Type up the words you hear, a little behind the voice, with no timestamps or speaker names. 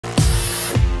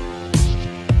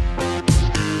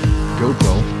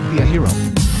GoPro, be a hero.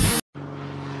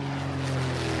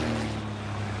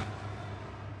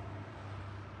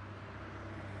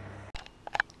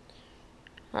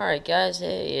 Alright guys,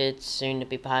 hey, it's soon to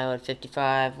be Pilot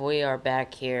 55. We are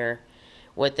back here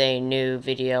with a new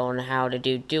video on how to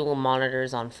do dual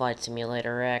monitors on Flight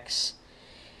Simulator X.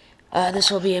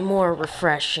 This will be a more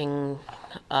refreshing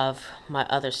of my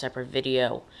other separate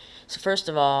video. So first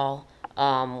of all,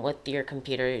 with your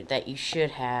computer that you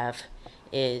should have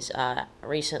is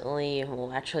recently,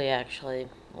 well actually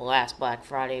last Black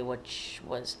Friday, which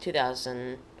was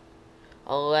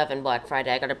 2011 Black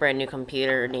Friday, I got a brand new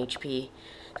computer, an HP.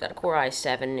 It's got a Core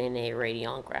i7 and a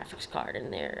Radeon graphics card in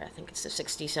there. I think it's the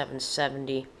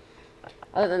 6770.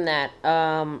 Other than that,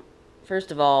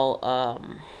 first of all,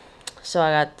 so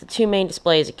I got the two main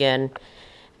displays again,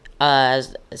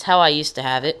 as how I used to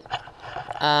have it.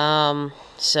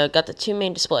 So I got the two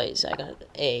main displays. I got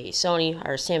a Sony,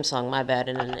 or Samsung, my bad,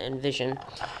 and an Envision.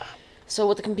 So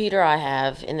with the computer I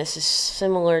have, and this is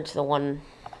similar to the one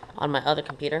on my other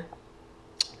computer,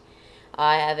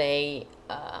 I have a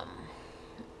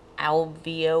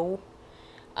Alveo,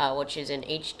 which is an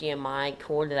HDMI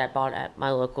cord that I bought at my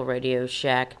local Radio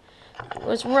Shack. It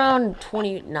was around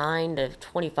 $29 to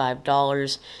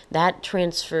 $25. That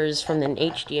transfers from an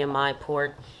HDMI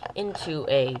port into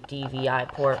a DVI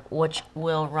port, which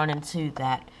will run into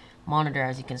that monitor,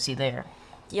 as you can see there.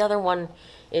 The other one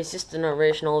is just an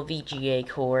original VGA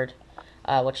cord,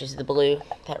 which is the blue,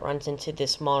 that runs into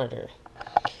this monitor.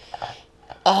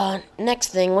 Next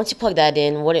thing, once you plug that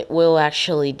in, what it will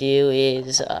actually do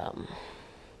is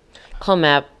come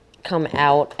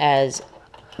out as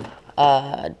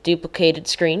duplicated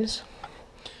screens.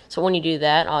 So when you do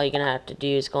that, all you're gonna have to do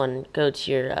is go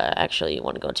to your actually you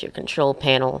want to go to your control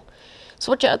panel,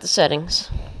 switch out the settings.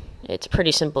 It's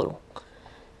pretty simple.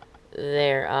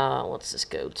 There, let's just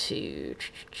go to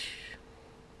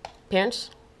appearance.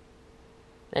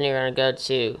 Then you're gonna go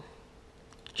to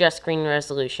adjust screen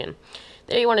resolution.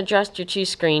 There you want to adjust your two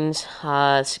screens,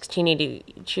 1680,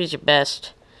 choose your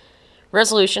best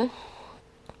resolution,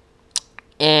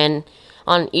 and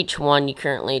on each one you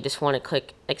currently just want to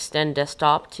click extend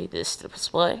desktop to this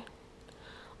display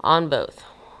on both,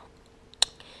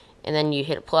 and then you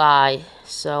hit apply,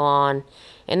 so on,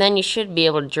 and then you should be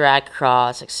able to drag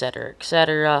across, etc,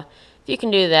 etc. If you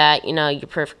can do that, you know, you're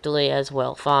perfectly as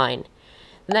well fine.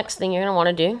 The next thing you're going to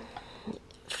want to do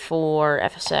for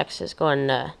FSX is go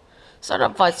and start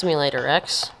up Flight Simulator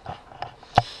X,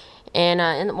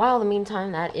 and while in the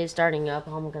meantime that is starting up,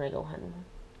 I'm gonna go ahead and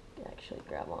actually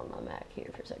grab on my Mac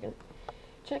here for a second.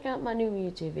 Check out my new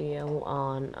YouTube video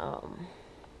on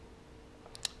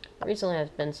recently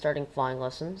I've been starting flying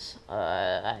lessons.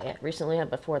 I recently had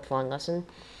my 4th flying lesson.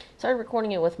 Started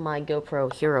recording it with my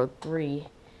GoPro Hero 3.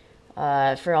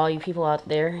 For all you people out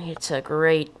there, it's a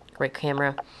great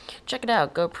camera. Check it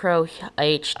out, GoPro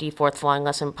HD 4th flying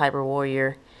lesson, Piper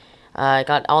Warrior. I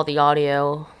got all the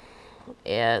audio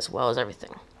as well as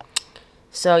everything.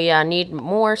 So yeah, I need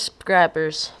more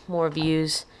subscribers, more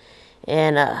views,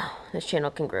 and this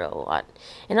channel can grow a lot.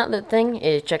 Another thing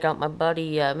is check out my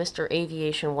buddy Mr.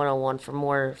 Aviation 101 for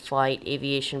more flight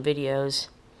aviation videos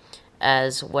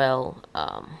as well.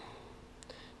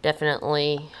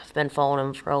 Definitely, I've been following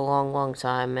him for a long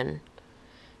time, and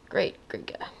great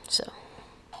guy. So.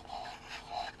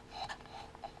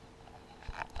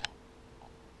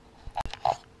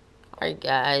 Alright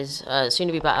guys, soon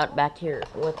to be back here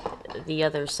with the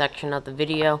other section of the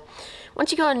video.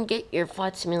 Once you go ahead and get your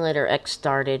Flight Simulator X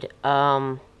started,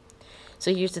 so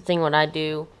here's the thing, what I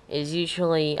do is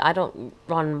usually, I don't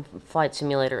run Flight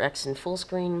Simulator X in full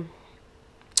screen.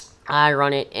 I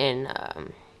run it in, I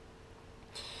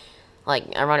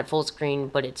run it full screen,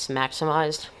 but it's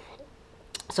maximized.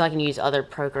 So I can use other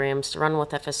programs to run with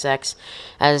FSX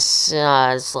as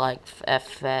like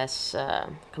FS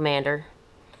Commander,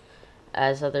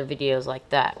 as other videos like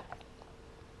that.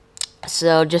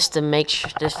 So just to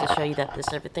show you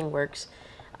that everything works,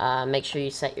 make sure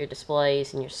you set your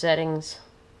displays and your settings,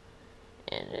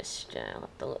 and just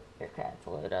let the aircraft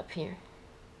load up here.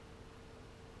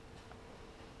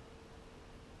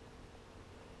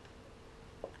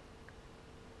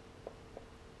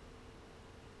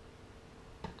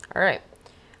 Alright,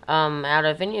 out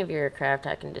of any of your aircraft,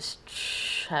 I can just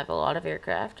have a lot of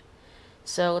aircraft.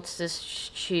 So let's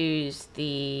just choose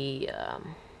the,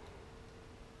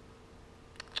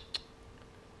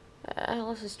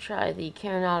 let's just try the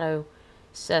Coronado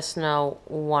Cessna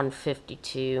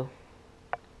 152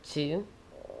 2.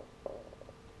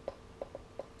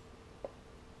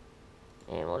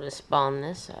 And we'll just spawn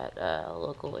this at a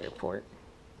local airport.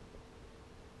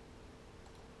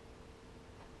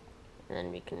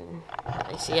 And you can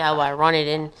see how I run it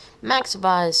in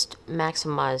maximized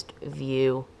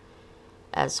view,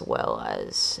 as well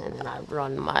as, and then I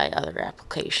run my other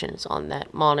applications on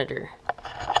that monitor.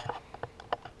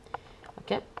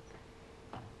 Okay.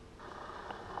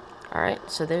 Alright,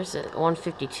 so there's a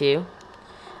 152.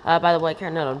 By the way,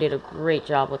 Carnado did a great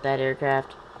job with that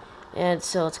aircraft. And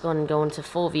so let's go ahead and go into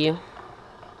full view.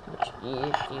 Which,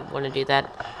 if you want to do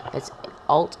that, it's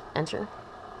Alt-Enter.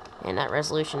 And that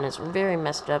resolution is very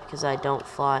messed up because I don't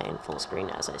fly in full screen,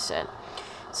 as I said.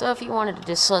 So if you wanted to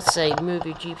just, let's say, move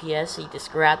your GPS, you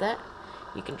just grab that.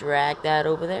 You can drag that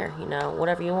over there, you know,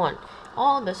 whatever you want.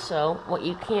 All of this, so what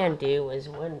you can do is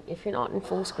if you're not in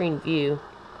full screen view,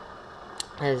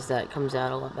 as that comes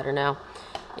out a lot better now,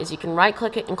 is you can right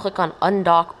click it and click on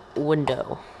undock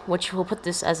window, which will put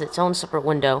this as its own separate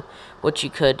window, which you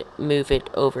could move it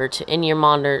over to in your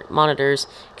monitors,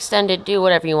 extend it, do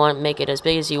whatever you want, make it as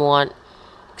big as you want,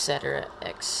 etc.,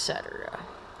 etc.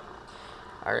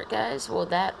 Alright guys, well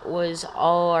that was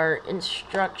our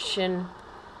instruction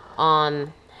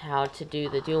on how to do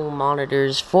the dual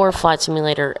monitors for Flight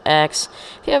Simulator X.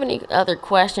 If you have any other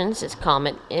questions, just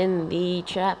comment in the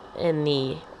chat, in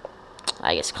the,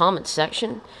 I guess, comment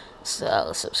section.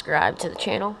 So subscribe to the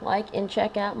channel, like, and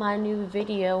check out my new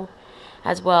video,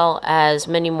 as well as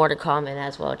many more to comment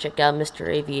as well. Check out Mr.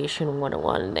 Aviation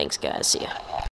 101. Thanks guys, see ya.